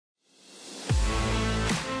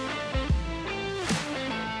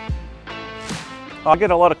I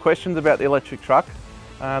get a lot of questions about the electric truck,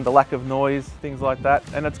 the lack of noise, things like that.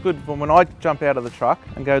 And it's good when I jump out of the truck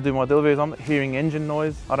and go do my deliveries, I'm not hearing engine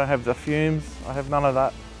noise. I don't have the fumes, I have none of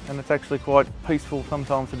that. And it's actually quite peaceful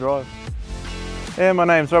sometimes to drive. Yeah, my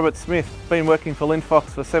name's Robert Smith. Been working for Linfox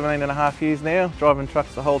for 17.5 years now, driving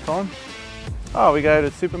trucks the whole time. Oh, we go to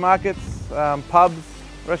supermarkets, pubs,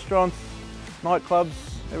 restaurants, nightclubs,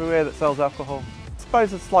 everywhere that sells alcohol. I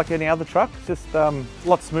suppose it's like any other truck, it's just a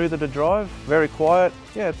lot smoother to drive, very quiet.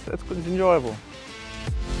 Yeah, it's good, it's enjoyable.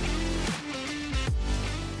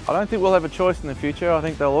 I don't think we'll have a choice in the future. I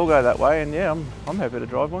think they'll all go that way, and yeah, I'm happy to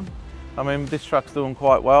drive one. I mean, this truck's doing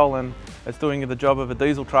quite well, and it's doing the job of a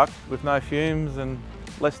diesel truck with no fumes and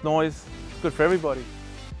less noise. It's good for everybody.